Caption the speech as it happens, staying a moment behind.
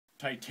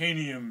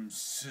titanium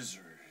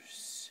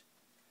scissors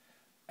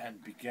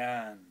and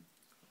began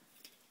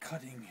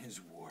cutting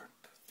his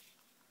warp,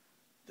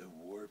 the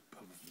warp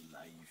of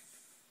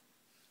life,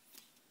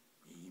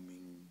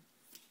 aiming,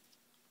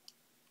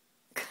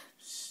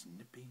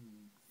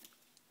 snipping.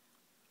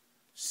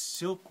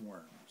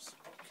 Silkworms.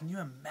 Can you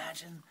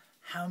imagine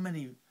how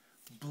many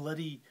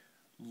bloody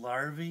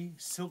larvae,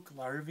 silk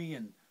larvae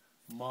and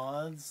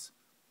moths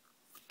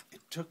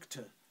it took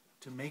to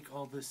make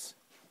all this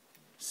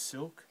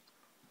silk?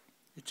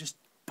 It just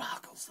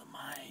boggles the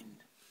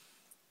mind.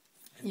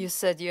 And you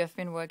said you have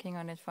been working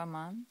on it for a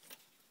month?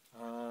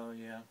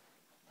 Yeah,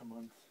 a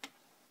month.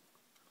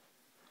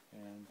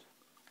 And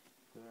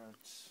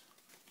that's...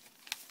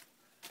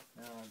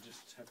 Now I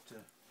just have to...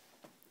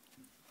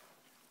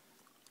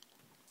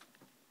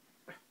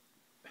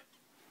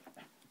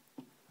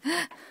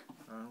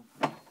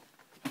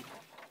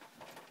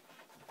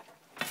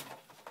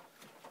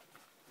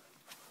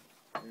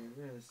 There it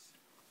is.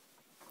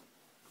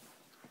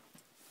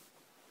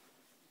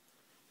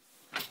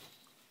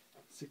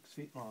 6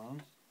 feet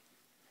long,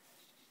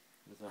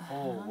 with a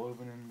hole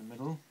woven in the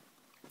middle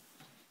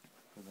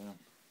for the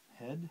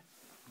head.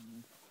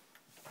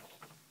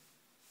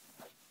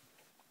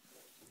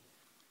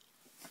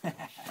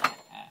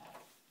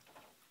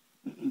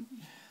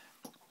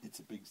 It's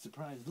a big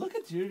surprise. Look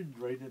at you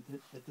right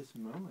at this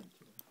moment.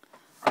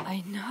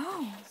 I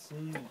know.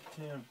 See,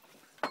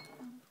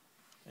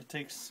 it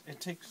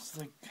takes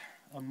like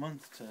a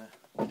month to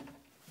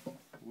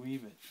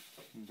weave it.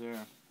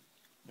 There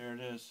it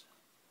is.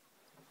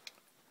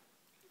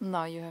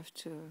 Now you have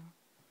to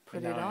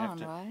put it on,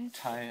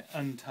 right?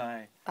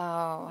 Untie.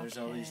 Oh, There's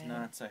all these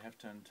knots I have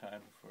to untie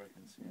before I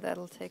can see it.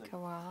 That'll take a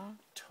while.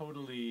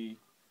 Totally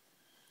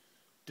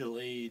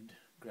delayed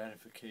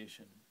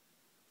gratification.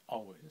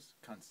 Always,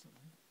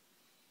 constantly.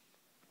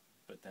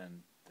 But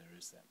then there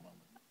is that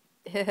moment.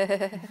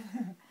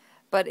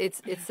 But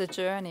it's a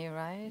journey,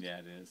 right? Yeah,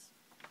 it is.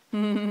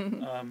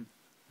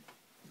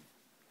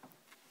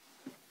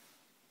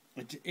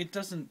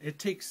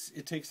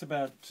 It takes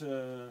about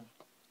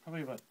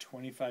probably about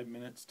 25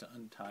 minutes to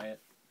untie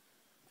it.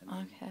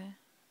 And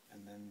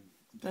then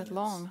that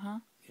long, huh?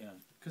 Yeah,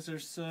 because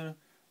there's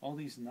all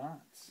these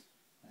knots.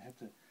 I have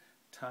to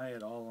tie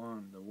it all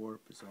on. The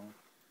warp is all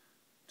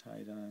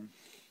tied on.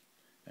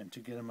 And to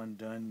get them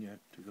undone, you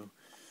have to go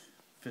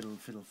fiddle,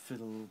 fiddle,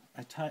 fiddle.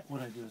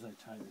 What I do is I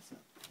tie this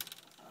up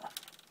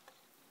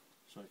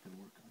so I can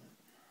work on it.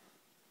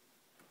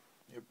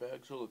 Your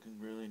bags are looking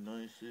really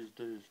nice these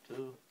days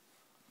too.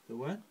 The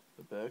what?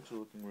 The bags are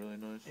looking really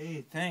nice.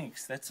 Hey,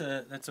 thanks. That's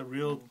a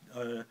real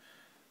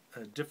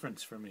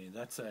difference for me.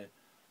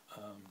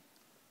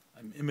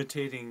 I'm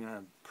imitating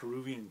a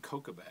Peruvian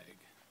coca bag,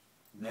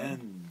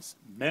 men's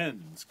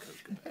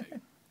coca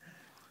bag.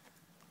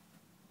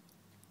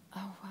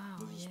 Oh wow!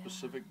 There's a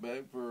specific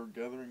bag for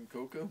gathering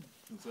coca.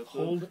 Is that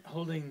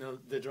holding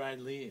the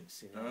dried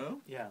leaves? You know?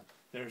 Oh? Yeah.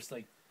 There's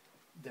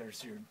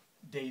your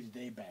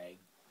day-to-day bag.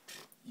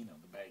 You know,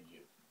 the bag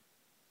you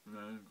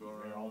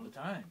wear all the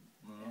time.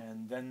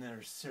 And then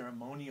there's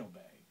ceremonial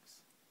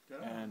bags.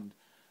 Yeah. And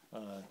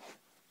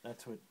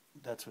that's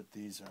what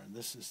these are.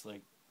 This is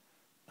like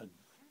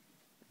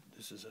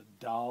this is a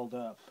dolled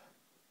up.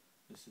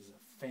 This is a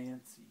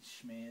fancy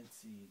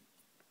schmancy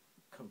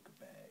coca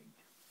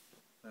bag.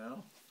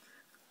 Yeah.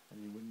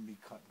 And you wouldn't be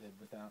caught dead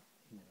without,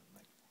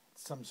 like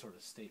some sort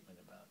of statement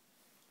about.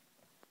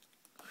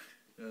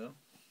 Yeah.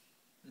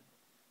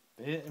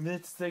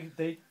 It's like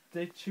they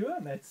chew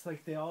them. It's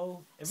like they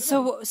all.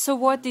 So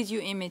what did you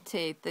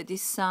imitate? The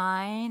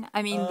design?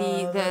 I mean,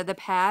 the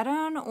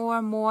pattern,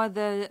 or more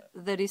the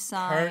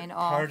design?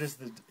 Part is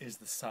the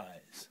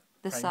size.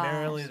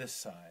 Primarily the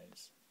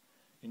size.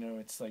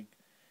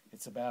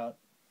 It's about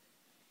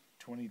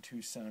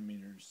 22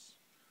 centimeters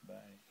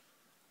by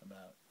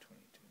about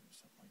 22,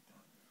 something like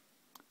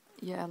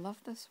that. Yeah, I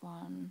love this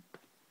one.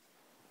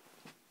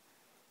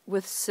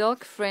 With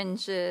silk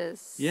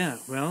fringes. Yeah,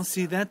 well,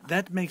 see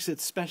that makes it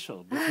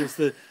special because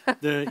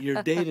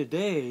your day to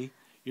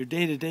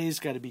day's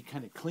got to be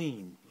kind of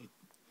clean. It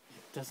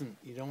doesn't.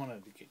 You don't want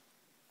to get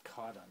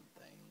caught on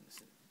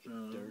things and get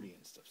dirty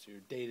and stuff. So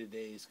your day to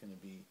day is going to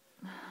be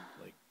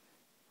like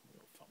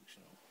real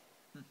functional.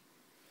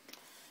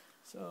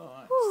 So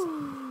I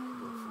decided to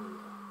go for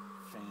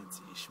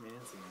fancy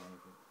schmancy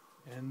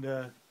and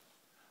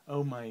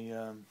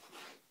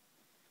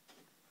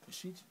is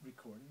she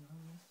recording on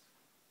this?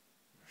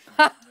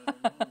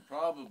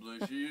 Probably.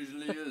 She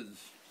usually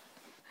is.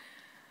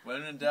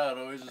 When in doubt,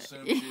 always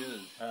assume she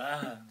is.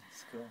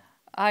 That's cool.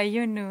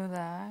 You knew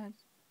that.